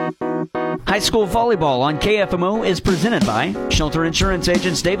High school volleyball on KFMO is presented by Shelter Insurance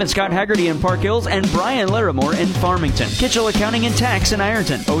agents Dave and Scott Haggerty in Park Hills and Brian Larimore in Farmington, Kitchell Accounting and Tax in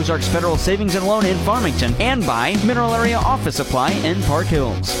Ironton, Ozarks Federal Savings and Loan in Farmington, and by Mineral Area Office Supply in Park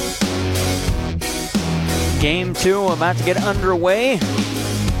Hills. Game 2 about to get underway.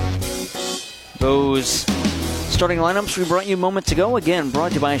 Those starting lineups we brought you moments ago, again, brought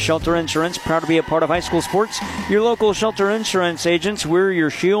to you by Shelter Insurance, proud to be a part of high school sports. Your local Shelter Insurance agents, we're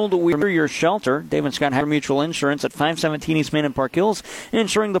your shield, we're your shelter. Dave and Scott Hager Mutual Insurance at 517 East Main in Park Hills,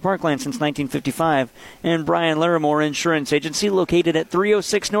 insuring the Parkland since 1955. And Brian Larimore Insurance Agency, located at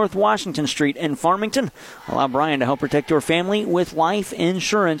 306 North Washington Street in Farmington. Allow Brian to help protect your family with life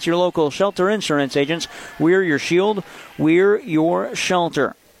insurance. Your local Shelter Insurance agents, we're your shield, we're your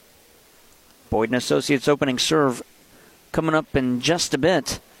shelter. Boyd & Associates opening serve coming up in just a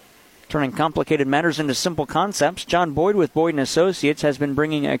bit. Turning complicated matters into simple concepts, John Boyd with Boyd & Associates has been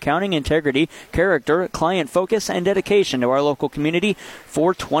bringing accounting integrity, character, client focus, and dedication to our local community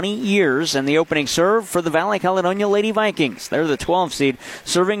for 20 years. And the opening serve for the Valley Caledonia Lady Vikings. They're the 12 seed,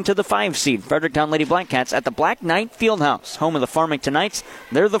 serving to the 5 seed, Fredericktown Lady Black Cats at the Black Knight Fieldhouse, home of the Farmington Knights.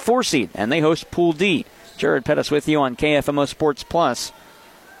 They're the 4 seed, and they host Pool D. Jared Pettis with you on KFMO Sports Plus.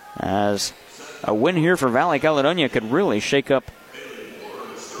 As a win here for Valley Caledonia could really shake up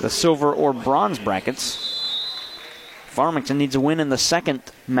the silver or bronze brackets. Farmington needs a win in the second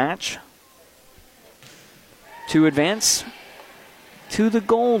match to advance to the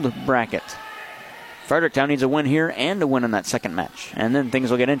gold bracket. Fredericktown needs a win here and a win in that second match, and then things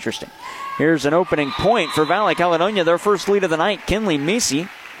will get interesting. Here's an opening point for Valley Caledonia, their first lead of the night. Kinley Meesey,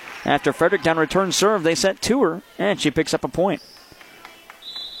 after Fredericktown returns serve, they set to her, and she picks up a point.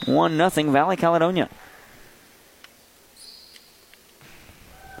 1-0 Valley Caledonia.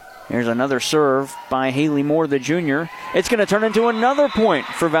 Here's another serve by Haley Moore, the junior. It's going to turn into another point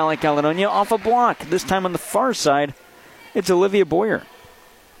for Valley Caledonia off a block. This time on the far side, it's Olivia Boyer.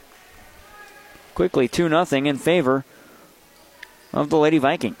 Quickly 2-0 in favor of the Lady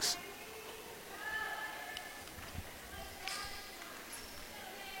Vikings.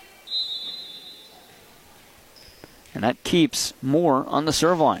 And that keeps Moore on the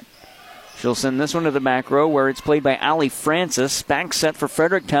serve line. She'll send this one to the back row where it's played by Allie Francis. Back set for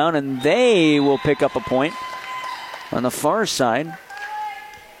Fredericktown, and they will pick up a point on the far side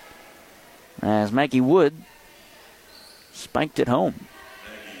as Maggie Wood spiked it home.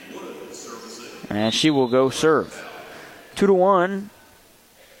 And she will go serve. 2-1.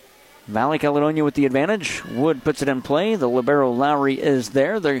 Valley Caledonia with the advantage. Wood puts it in play. The libero Lowry is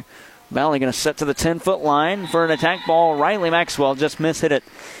there. They're Valley going to set to the 10-foot line for an attack ball. Riley Maxwell just mishit it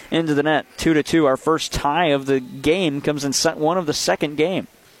into the net. 2-2. Our first tie of the game comes in set one of the second game.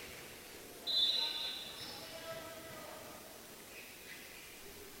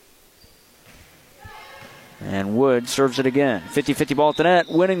 And Wood serves it again. 50-50 ball at the net.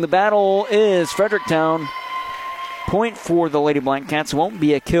 Winning the battle is Fredericktown. Point for the Lady Black Cats. Won't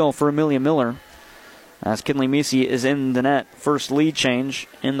be a kill for Amelia Miller, as Kinley Meesey is in the net. First lead change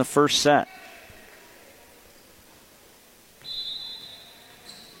in the first set.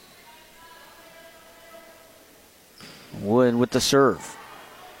 Wood with the serve.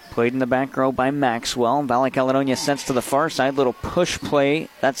 Played in the back row by Maxwell. Valley Caledonia sets to the far side. Little push play.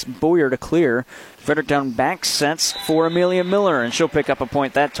 That's Boyer to clear. Fredericktown back sets for Amelia Miller, and she'll pick up a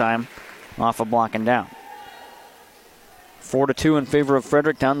point that time off a block and down. 4-2 in favor of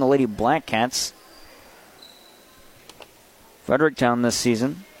Fredericktown, the Lady Black Cats. Fredericktown this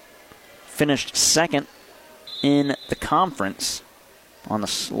season finished second in the conference on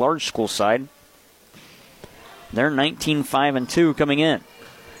the large school side. They're 19-5-2 coming in.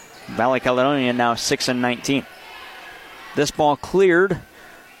 Valley Caledonia now 6-19. This ball cleared.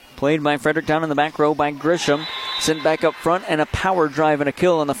 Played by Fredericktown in the back row by Grisham. Sent back up front, and a power drive and a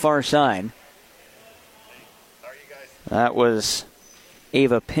kill on the far side. That was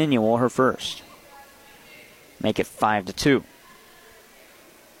Ava Pinuel, her first. Make it 5-2.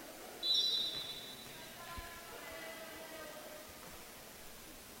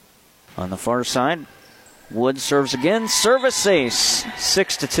 On the far side, Wood serves again. Service ace,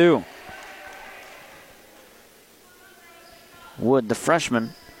 6-2. Wood, the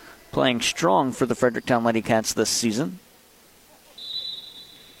freshman, playing strong for the Fredericktown Lady Cats this season.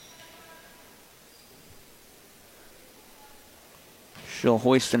 She'll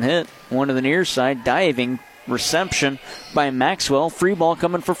hoist and hit. One to the near side. Diving reception by Maxwell. Free ball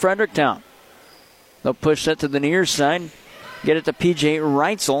coming for Fredericktown. They'll push that to the near side. Get it to P.J.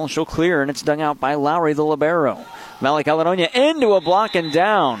 Reitzel. She'll clear, and it's dug out by Lowry, the libero. Valley Caledonia into a block and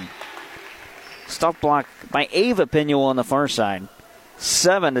down. Stop block by Ava Pinuel on the far side.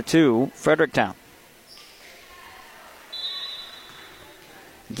 7-2, Fredericktown.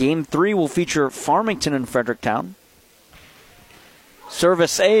 Game 3 will feature Farmington and Fredericktown.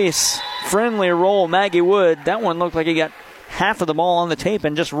 Service ace, friendly roll, Maggie Wood. That one looked like he got half of the ball on the tape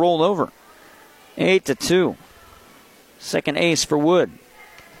and just rolled over. 8-2. Second ace for Wood.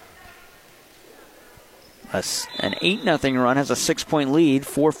 An 8-0 run has a 6-point lead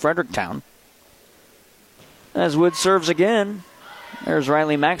for Fredericktown. As Wood serves again, there's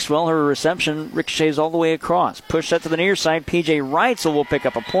Riley Maxwell. Her reception ricochets all the way across. Push set to the near side. PJ Reitzel will pick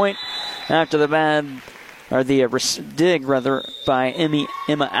up a point after the dig by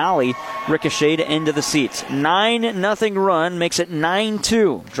Emma Alley ricocheted into the seats. 9-0 run makes it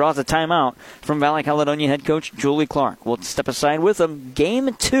 9-2. Draws a timeout from Valley Caledonia head coach Julie Clark. We'll step aside with them.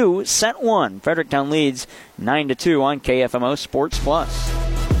 Game 2, set 1. Fredericktown leads 9-2 on KFMO Sports Plus.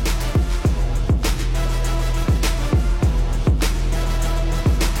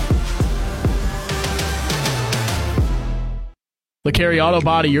 LeCarry Auto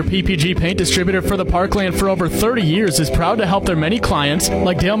Body, your PPG paint distributor for the Parkland for over 30 years, is proud to help their many clients,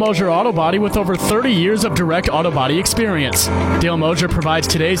 like Dale Mosier Auto Body with over 30 years of direct auto body experience. Dale Mosier provides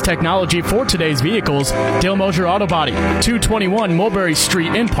today's technology for today's vehicles. Dale Mosier Auto Body, 221 Mulberry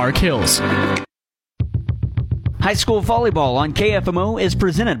Street in Park Hills. High school volleyball on KFMO is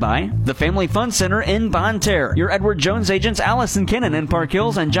presented by the Family Fun Center in Bonne Terre, your Edward Jones agents Allison Kinnon in Park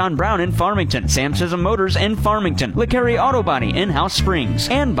Hills and John Brown in Farmington, Sam Sism Motors in Farmington, LeCarry Auto Body in House Springs,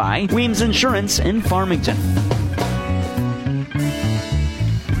 and by Weems Insurance in Farmington.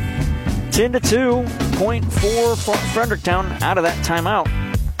 10-2, point for Fredericktown out of that timeout.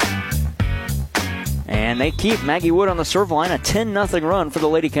 And they keep Maggie Wood on the serve line, a 10-0 run for the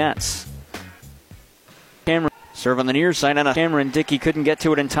Lady Cats. Serve on the near side, and Cameron Dickey couldn't get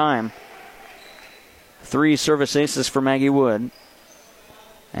to it in time. 3 service aces for Maggie Wood.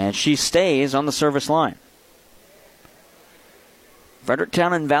 And she stays on the service line.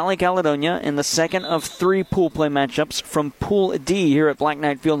 Fredericktown and Valley Caledonia in the second of 3 pool play matchups from Pool D here at Black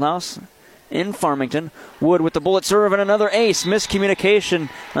Knight Fieldhouse in Farmington. Wood with the bullet serve and another ace. Miscommunication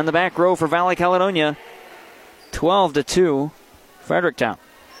on the back row for Valley Caledonia. 12-2, Fredericktown.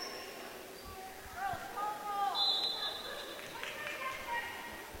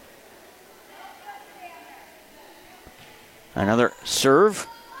 Another serve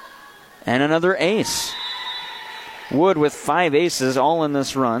and another ace. Wood with 5 aces all in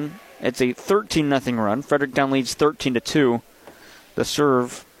this run. It's a 13-0 run. Fredericktown leads 13-2. The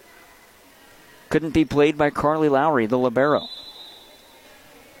serve couldn't be played by Carly Lowry, the libero.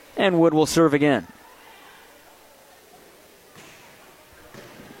 And Wood will serve again.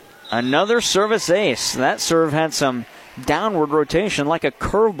 Another service ace. That serve had some downward rotation like a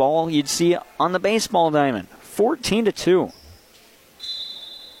curveball you'd see on the baseball diamond. 14-2.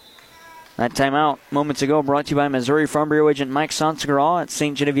 That timeout moments ago brought to you by Missouri Farm Bureau agent Mike Sansegraw at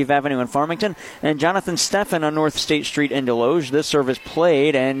St. Genevieve Avenue in Farmington and Jonathan Steffen on North State Street in Deloge. This serve is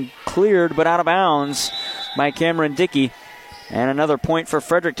played and cleared but out of bounds by Cameron Dickey. And another point for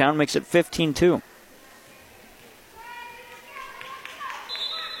Fredericktown makes it 15-2.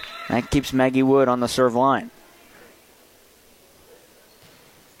 That keeps Maggie Wood on the serve line.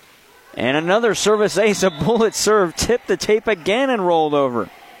 And another service ace, a bullet serve, tipped the tape again and rolled over.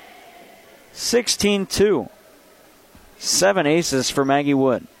 16-2. 7 aces for Maggie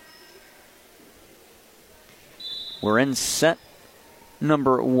Wood. We're in set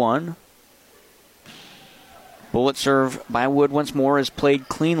number 1. Bullet serve by Wood once more is played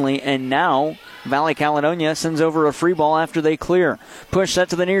cleanly, and now Valley Caledonia sends over a free ball after they clear. Push set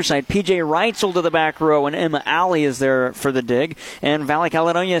to the near side. PJ Reitzel to the back row, and Emma Alley is there for the dig. And Valley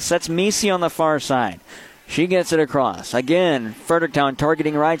Caledonia sets Misi on the far side. She gets it across. Again, Fredericktown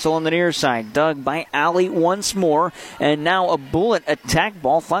targeting Reitzel on the near side. Dug by Alley once more. And now a bullet attack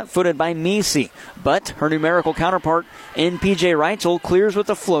ball flat-footed by Misi. But her numerical counterpart in PJ Reitzel clears with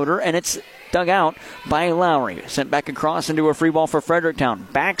a floater, and it's dug out by Lowry. Sent back across into a free ball for Fredericktown.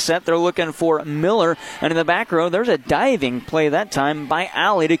 Back set, they're looking for Miller. And in the back row, there's a diving play that time by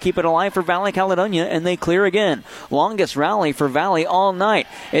Alley to keep it alive for Valley Caledonia, and they clear again. Longest rally for Valley all night.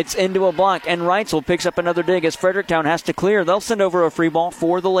 It's into a block, and Reitzel picks up another dig as Fredericktown has to clear. They'll send over a free ball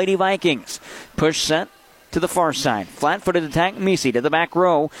for the Lady Vikings. Push set to the far side. Flat-footed attack, Misi to the back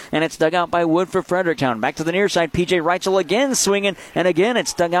row, and it's dug out by Wood for Fredericktown. Back to the near side, PJ Reitzel again swinging, and again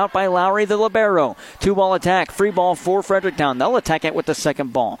it's dug out by Lowry, the libero. 2-ball attack, free ball for Fredericktown. They'll attack it with the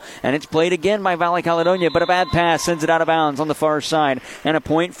second ball, and it's played again by Valley Caledonia, but a bad pass sends it out of bounds on the far side, and a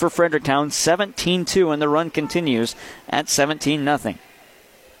point for Fredericktown, 17-2, and the run continues at 17-0.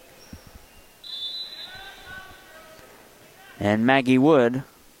 And Maggie Wood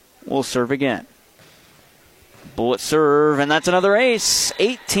will serve again. Bullet serve, and that's another ace.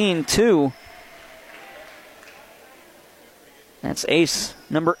 18-2. That's ace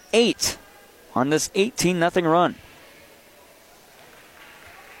number 8 on this 18-0 run.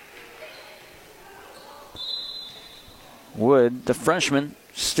 Wood, the freshman,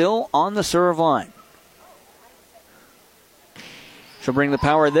 still on the serve line. She'll bring the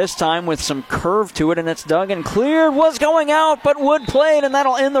power this time with some curve to it, and it's dug and cleared. Was going out, but Wood played, and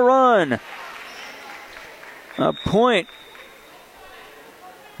that'll end the run. A point.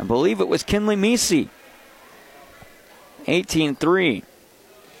 I believe it was Kinley Meese. 18-3.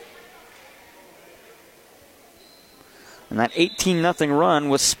 And that 18-0 run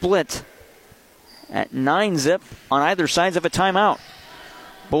was split at 9-zip on either sides of a timeout.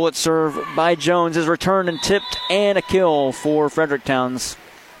 Bullet serve by Jones is returned and tipped, and a kill for Fredericktown's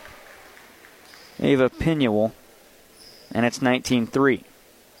Ava Pinuel. And it's 19-3.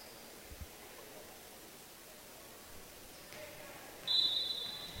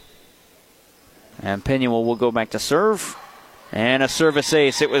 And Pinuel will go back to serve. And a service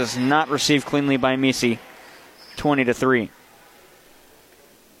ace. It was not received cleanly by Meese. 20-3.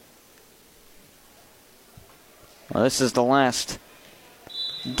 Well, this is the last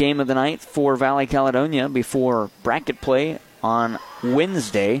game of the night for Valley Caledonia before bracket play on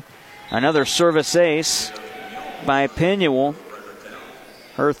Wednesday. Another service ace by Pinuel.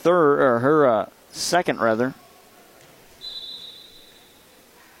 Her second rather.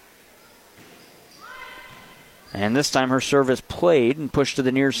 And this time her serve is played and pushed to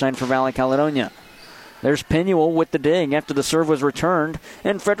the near side for Valley Caledonia. There's Pinuel with the dig after the serve was returned.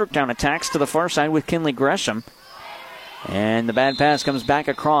 And Fredericktown attacks to the far side with Kinley Gresham. And the bad pass comes back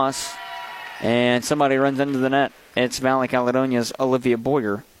across. And somebody runs into the net. It's Valley Caledonia's Olivia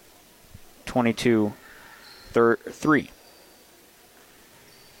Boyer. 22-3.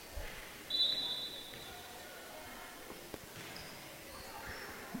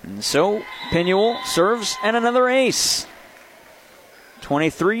 And so Pinuel serves and another ace.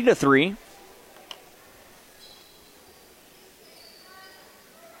 23-3.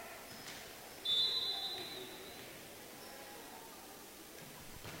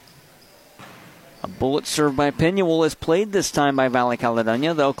 A bullet serve by Pinuel is played this time by Valley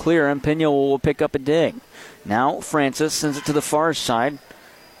Caledonia. They'll clear and Pinuel will pick up a dig. Now Francis sends it to the far side.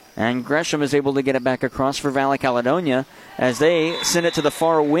 And Gresham is able to get it back across for Valley Caledonia as they send it to the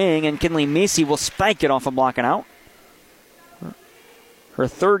far wing, and Kinley Meese will spike it off a block and out. Her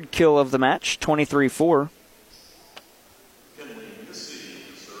third kill of the match, 23-4.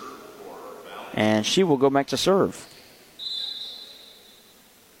 And she will go back to serve.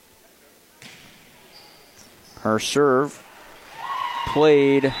 Her serve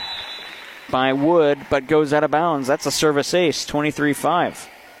played by Wood, but goes out of bounds. That's a service ace, 23-5.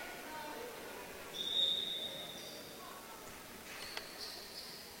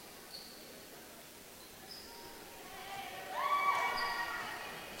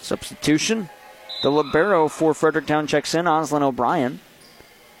 Substitution. The libero for Fredericktown checks in, Oslin O'Brien.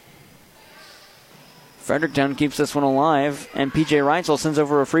 Fredericktown keeps this one alive, and P.J. Reitzel sends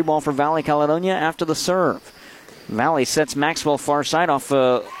over a free ball for Valley Caledonia after the serve. Valley sets Maxwell far side off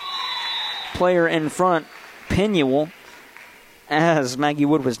a player in front, Pinuel. As Maggie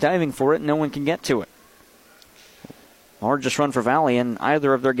Wood was diving for it, no one can get to it. Largest run for Valley in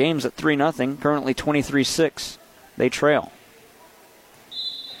either of their games at 3-0, currently 23-6. They trail.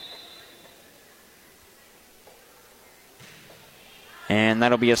 And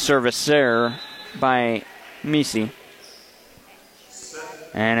that'll be a service there by Meese.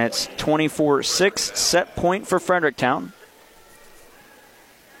 And it's 24-6, set point for Fredericktown.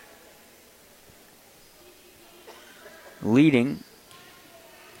 Leading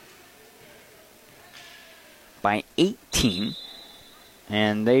by 18.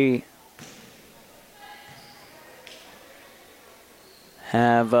 And they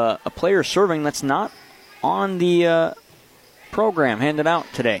have a player serving that's not on the program handed out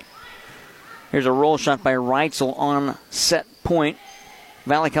today. Here's a roll shot by Reitzel on set point.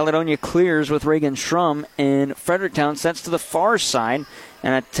 Valley Caledonia clears with Reagan Schrum, and Fredericktown sets to the far side.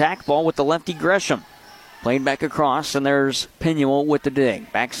 An attack ball with the lefty Gresham. Played back across, and there's Pinuel with the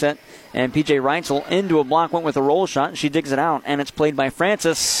dig. Back set, and P.J. Reitzel into a block, went with a roll shot, and she digs it out, and it's played by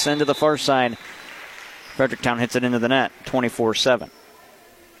Francis into the far side. Fredericktown hits it into the net, 24-7.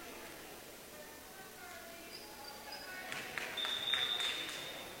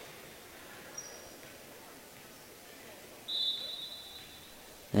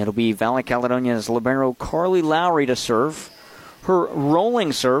 It'll be Valley Caledonia's libero Carly Lowry to serve. Her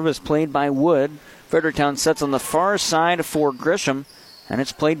rolling serve is played by Wood Fredericktown sets on the far side for Grisham, and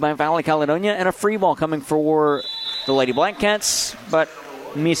it's played by Valley Caledonia, and a free ball coming for the Lady Black Cats, but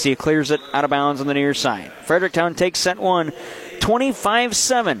Misi clears it out of bounds on the near side. Fredericktown takes set one,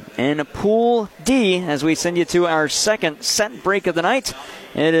 25-7 in Pool D as we send you to our second set break of the night.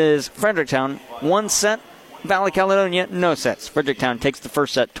 It is Fredericktown, one set, Valley Caledonia, no sets. Fredericktown takes the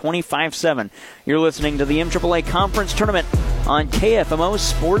first set, 25-7. You're listening to the MAAA Conference Tournament on KFMO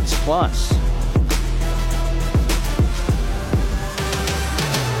Sports Plus.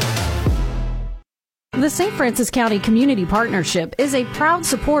 The St. Francis County Community Partnership is a proud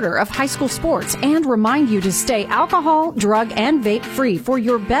supporter of high school sports and remind you to stay alcohol, drug, and vape free for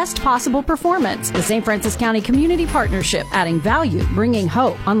your best possible performance. The St. Francis County Community Partnership, adding value, bringing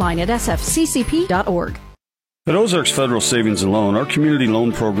hope. Online at sfccp.org. At Ozarks Federal Savings and Loan, our community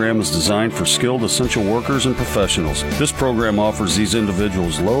loan program is designed for skilled essential workers and professionals. This program offers these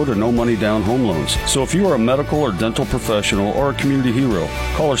individuals low to no money down home loans. So if you are a medical or dental professional or a community hero,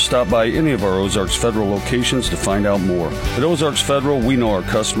 call or stop by any of our Ozarks Federal locations to find out more. At Ozarks Federal, we know our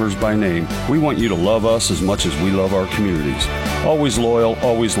customers by name. We want you to love us as much as we love our communities. Always loyal,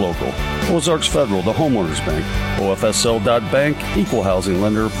 always local. Ozarks Federal, the homeowners bank. OFSL.bank, equal housing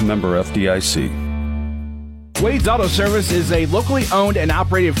lender, member FDIC. Wade's Auto Service is a locally owned and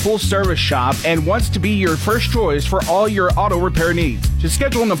operated full-service shop and wants to be your first choice for all your auto repair needs. To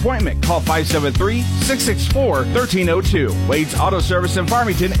schedule an appointment, call 573-664-1302. Wade's Auto Service in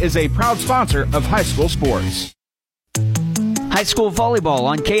Farmington is a proud sponsor of high school sports. High school volleyball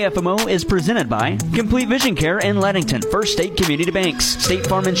on KFMO is presented by Complete Vision Care in Leadington, First State Community Banks, State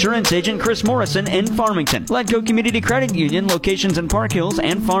Farm Insurance Agent Chris Morrison in Farmington, Ledco Community Credit Union locations in Park Hills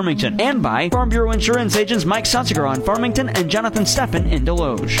and Farmington, and by Farm Bureau Insurance Agents Mike Sonsiger in Farmington and Jonathan Steffen in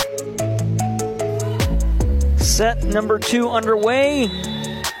Deloge. Set number 2 underway.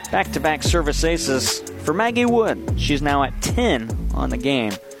 Back-to-back service aces for Maggie Wood. She's now at 10 on the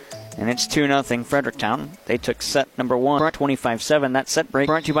game. And it's 2-0 Fredericktown. They took set number 1, 25-7. That set break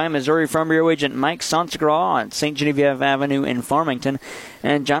brought to you by Missouri Farm Bureau agent Mike Sonsigraw on St. Genevieve Avenue in Farmington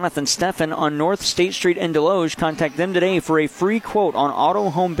and Jonathan Steffen on North State Street in Deloge. Contact them today for a free quote on auto,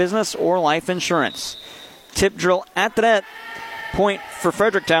 home business, or life insurance. Tip drill at the net. Point for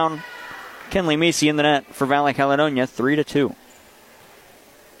Fredericktown. Kenley Misi in the net for Valley Caledonia, 3-2.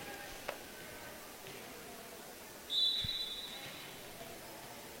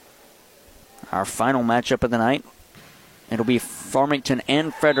 Our final matchup of the night, it'll be Farmington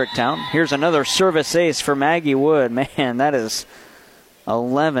and Fredericktown. Here's another service ace for Maggie Wood. Man, that is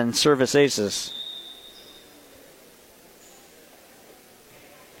 11 service aces.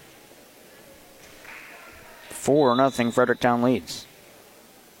 Four nothing Fredericktown leads.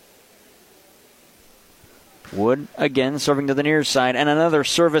 Wood again serving to the near side, and another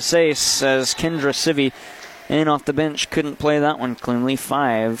service ace as Kendra Civi in off the bench couldn't play that one cleanly.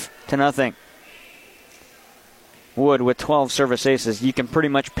 5-0. Wood with 12 service aces. You can pretty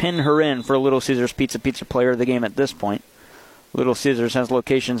much pin her in for Little Caesars Pizza player of the game at this point. Little Caesars has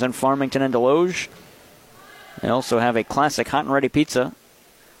locations in Farmington and Deloge. They also have a classic hot and ready pizza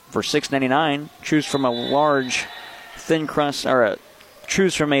for $6.99. Choose from a large thin crust, or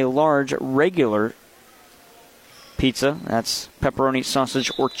choose from a large regular pizza. That's pepperoni,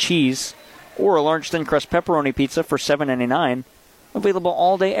 sausage, or cheese, or a large thin crust pepperoni pizza for $7.99. Available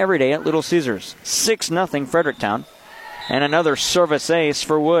all day, every day at Little Caesars. 6-0 Fredericktown. And another service ace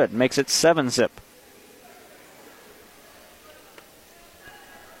for Wood. Makes it 7-zip.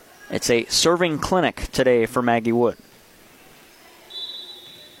 It's a serving clinic today for Maggie Wood.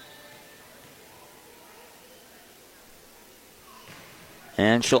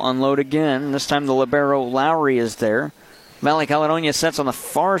 And she'll unload again. This time the libero Lowry is there. Valley Caledonia sets on the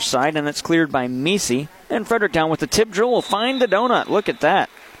far side, and it's cleared by Misi. And Fredericktown with the tip drill will find the donut. Look at that.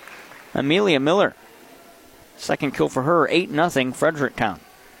 Amelia Miller. Second kill for her. 8-0 Fredericktown.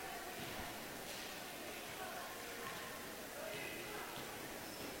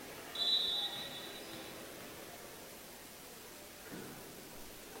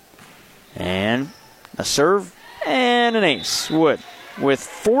 And a serve and an ace. Wood with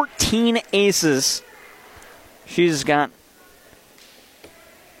 14 aces. She's got,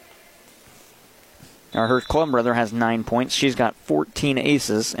 or her club brother has 9 points. She's got 14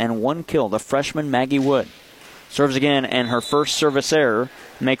 aces and 1 kill. The freshman Maggie Wood serves again, and her first service error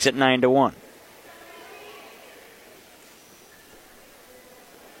makes it 9-1.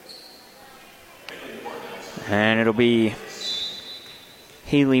 And it'll be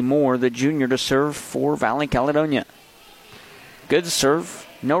Haley Moore, the junior, to serve for Valley Caledonia. Good serve,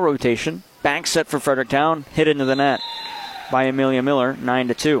 no rotation. Back set for Fredericktown, hit into the net by Amelia Miller,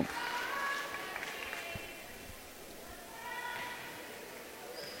 9-2.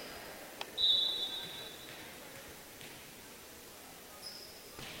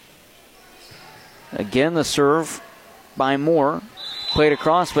 Again, the serve by Moore. Played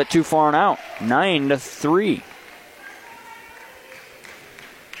across, but too far and out. 9-3.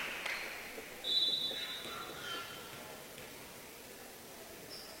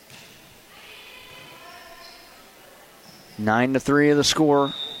 Nine to 3 of the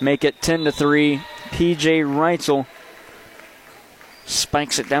score. Make it 10-3. P.J. Reitzel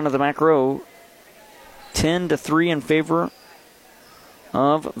spikes it down to the back row. 10-3 in favor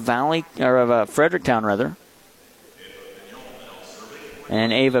of Fredericktown, rather.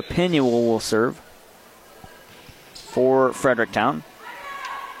 And Ava Pinuel will serve for Fredericktown.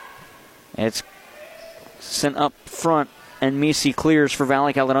 It's sent up front, and Misi clears for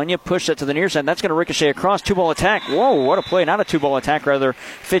Valley Caledonia. Push it to the near side. That's going to ricochet across. 2-ball attack. Whoa, what a play. Not a 2-ball attack, rather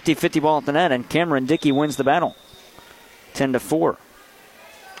 50-50 ball at the net, and Cameron Dickey wins the battle. 10-4.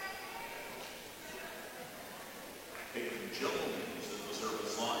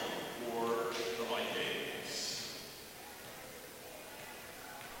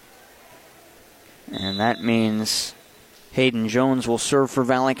 And that means Hayden Jones will serve for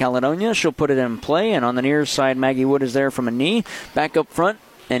Valley Caledonia. She'll put it in play, and on the near side, Maggie Wood is there from a knee. Back up front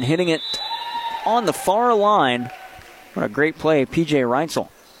and hitting it on the far line. What a great play, P.J. Reitzel.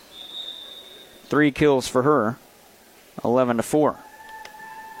 3 kills for her, 11-4.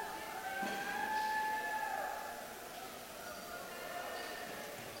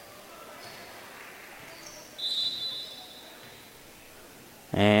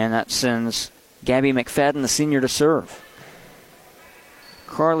 And that sends Gabby McFadden, the senior, to serve.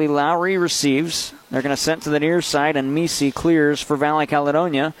 Carly Lowry receives. They're going to send to the near side, and Misi clears for Valley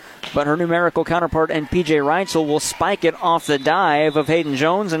Caledonia. But her numerical counterpart and P.J. Reitzel will spike it off the dive of Hayden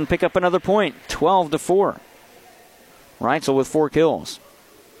Jones and pick up another point, 12-4. Reitzel with 4 kills.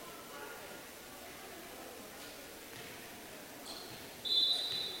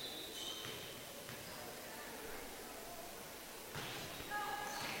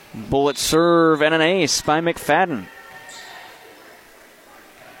 Bullet serve and an ace by McFadden.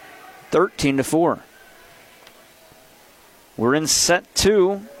 13-4. We're in set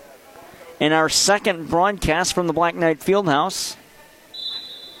 2 in our second broadcast from the Black Knight Fieldhouse.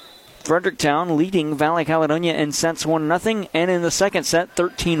 Fredericktown leading Valley Caledonia in sets 1-0, and in the second set,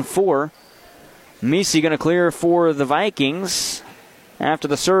 13-4. Misi going to clear for the Vikings after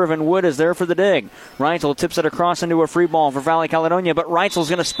the serve, and Wood is there for the dig. Reitzel tips it across into a free ball for Valley Caledonia, but Reitzel's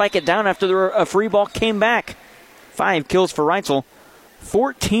going to spike it down after a free ball came back. 5 kills for Reitzel.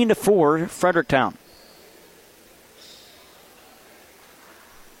 14-4, Fredericktown.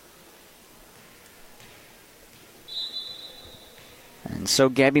 And so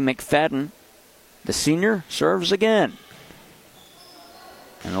Gabby McFadden, the senior, serves again.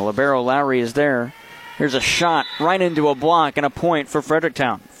 And the libero Lowry is there. Here's a shot right into a block and a point for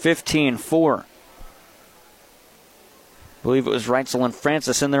Fredericktown. 15-4. I believe it was Reitzel and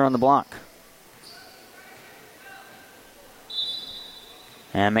Francis in there on the block.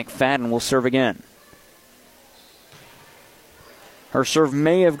 And McFadden will serve again. Her serve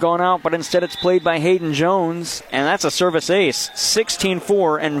may have gone out, but instead it's played by Hayden Jones, and that's a service ace.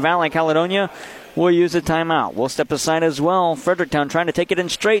 16-4, and Valley Caledonia will use a timeout. We'll step aside as well. Fredericktown trying to take it in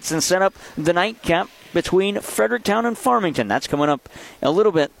straights and set up the nightcap between Fredericktown and Farmington. That's coming up a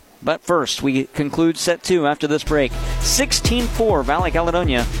little bit, but first we conclude set 2 after this break. 16-4, Valley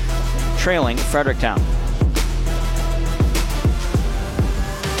Caledonia trailing Fredericktown.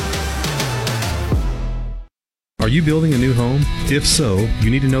 Are you building a new home? If so, you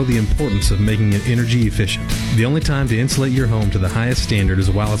need to know the importance of making it energy efficient. The only time to insulate your home to the highest standard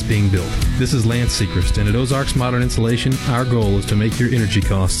is while it's being built. This is Lance Sechrist, and at Ozarks Modern Insulation, our goal is to make your energy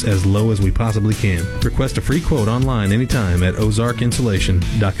costs as low as we possibly can. Request a free quote online anytime at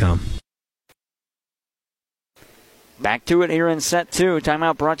ozarkinsulation.com. Back to it here in set 2.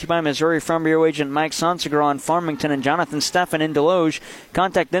 Timeout brought to you by Missouri Farm Bureau agent Mike Sonsegra on Farmington and Jonathan Steffen in Deloge.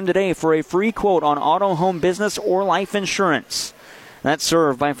 Contact them today for a free quote on auto, home, business, or life insurance. That's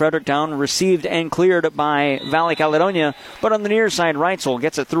served by Fredericktown, received and cleared by Valley Caledonia. But on the near side, Reitzel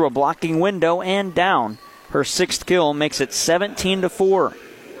gets it through a blocking window and down. Her 6th kill makes it 17-4.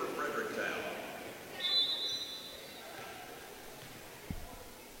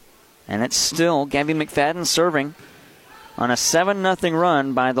 And it's still Gabby McFadden serving on a 7-0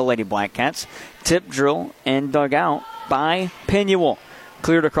 run by the Lady Blackcats. Tip drill and dug out by Pinuel.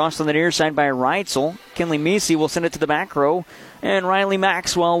 Cleared across on the near side by Reitzel. Kinley Misi will send it to the back row, and Riley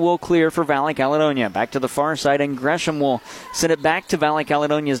Maxwell will clear for Valley Caledonia. Back to the far side, and Gresham will send it back to Valley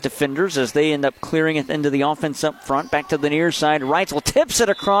Caledonia's defenders as they end up clearing it into the offense up front. Back to the near side. Reitzel tips it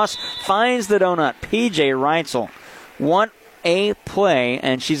across, finds the donut. P.J. Reitzel. What A play,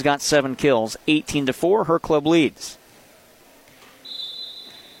 and she's got 7 kills. 18-4, her club leads.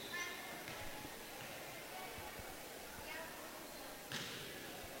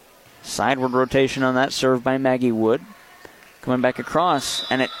 Sideward rotation on that, served by Maggie Wood. Coming back across,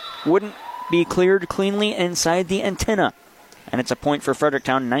 and it wouldn't be cleared cleanly inside the antenna. And it's a point for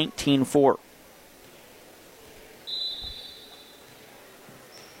Fredericktown, 19-4.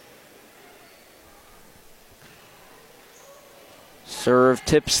 Serve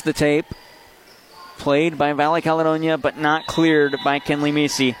tips the tape. Played by Valley Caledonia, but not cleared by Kinley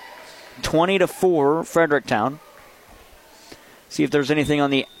Meese. 20-4, Fredericktown. See if there's anything on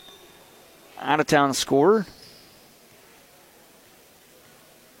the out-of-town score.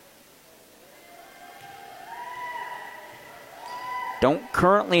 Don't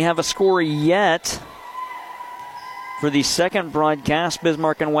currently have a score yet for the second broadcast,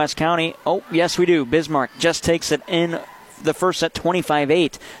 Bismarck and West County. Oh, yes, we do. Bismarck just takes it in the first set,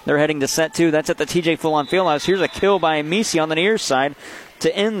 25-8. They're heading to set 2. That's at the TJ Full-On Fieldhouse. Here's a kill by Meese on the near side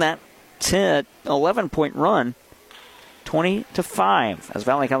to end that 11-point run, 20-5, as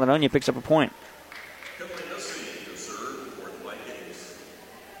Valley Caledonia picks up a point.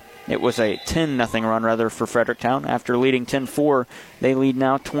 It was a 10-0 run, rather, for Fredericktown. After leading 10-4, they lead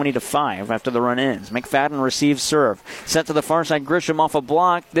now 20-5 after the run ends. McFadden receives serve. Sent to the far side, Grisham off a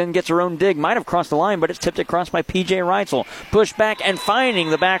block, then gets her own dig. Might have crossed the line, but it's tipped across by P.J. Reitzel. Push back and finding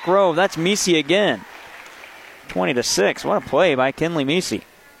the back row. That's Meese again. 20-6. What a play by Kinley Meese.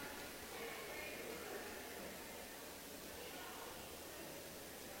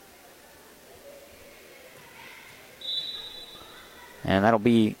 And that'll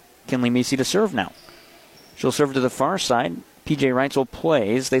be Kinley Meese to serve now. She'll serve to the far side. P.J. Reitzel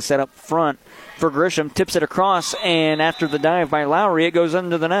plays. They set up front for Grisham. Tips it across, and after the dive by Lowry, it goes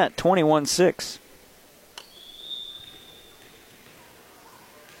under the net. 21-6.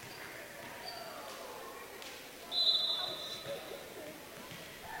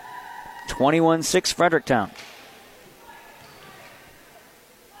 Fredericktown.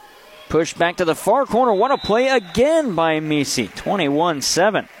 Push back to the far corner. What a play again by Meese.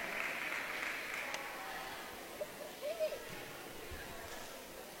 21-7.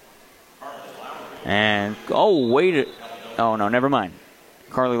 And, wait. Oh, no, never mind.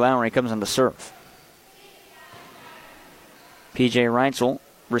 Carly Lowry comes in to serve. P.J. Reitzel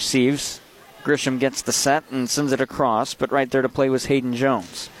receives. Grisham gets the set and sends it across, but right there to play was Hayden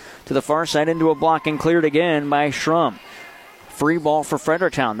Jones. To the far side, into a block, and cleared again by Schrum. Free ball for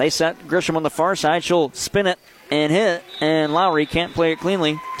Fredericktown. They set Grisham on the far side. She'll spin it and hit, and Lowry can't play it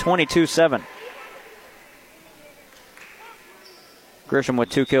cleanly. 22-7. Grisham with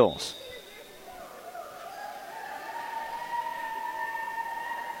 2 kills.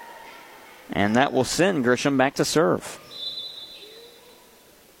 And that will send Grisham back to serve.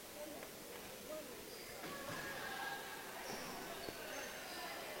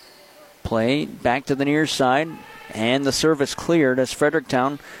 Play back to the near side. And the service cleared as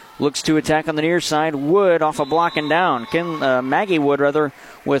Fredericktown looks to attack on the near side. Wood off a block and down. Maggie Wood, rather,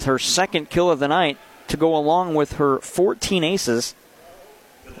 with her second kill of the night to go along with her 14 aces.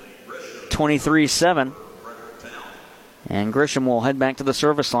 23-7. And Grisham will head back to the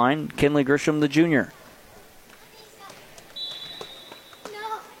service line. Kinley Grisham, the junior.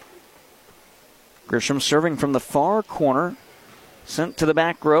 Grisham serving from the far corner. Sent to the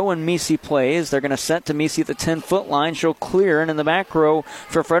back row, and Meese plays. They're going to set to Meese at the 10-foot line. She'll clear, and in the back row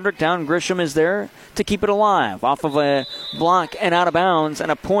for Fredericktown, Grisham is there to keep it alive. Off of a block and out of bounds,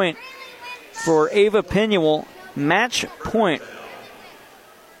 and a point for Ava Pinuel. Match point.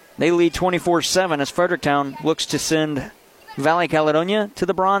 They lead 24-7 as Fredericktown looks to send Valley Caledonia to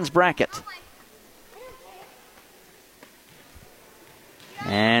the bronze bracket.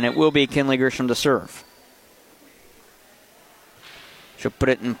 And it will be Kinley Grisham to serve. She'll put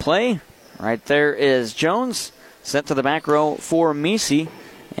it in play. Right there is Jones. Sent to the back row for Meese.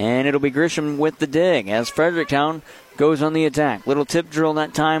 And it'll be Grisham with the dig as Fredericktown goes on the attack. Little tip drill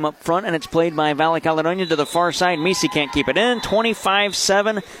that time up front, and it's played by Valley Caledonia to the far side. Meese can't keep it in.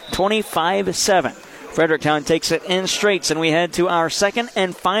 25-7, 25-7. Fredericktown takes it in straights, and we head to our second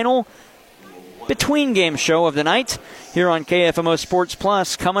and final between game show of the night here on KFMO Sports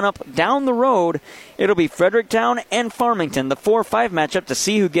Plus. Coming up down the road, it'll be Fredericktown and Farmington, the 4-5 matchup to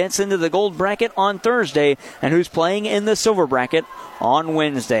see who gets into the gold bracket on Thursday and who's playing in the silver bracket on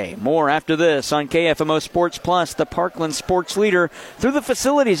Wednesday. More after this on KFMO Sports Plus, the Parkland sports leader. Through the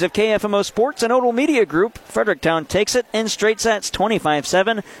facilities of KFMO Sports and Odell Media Group, Fredericktown takes it in straight sets,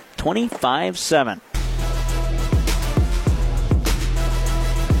 25-7, 25-7.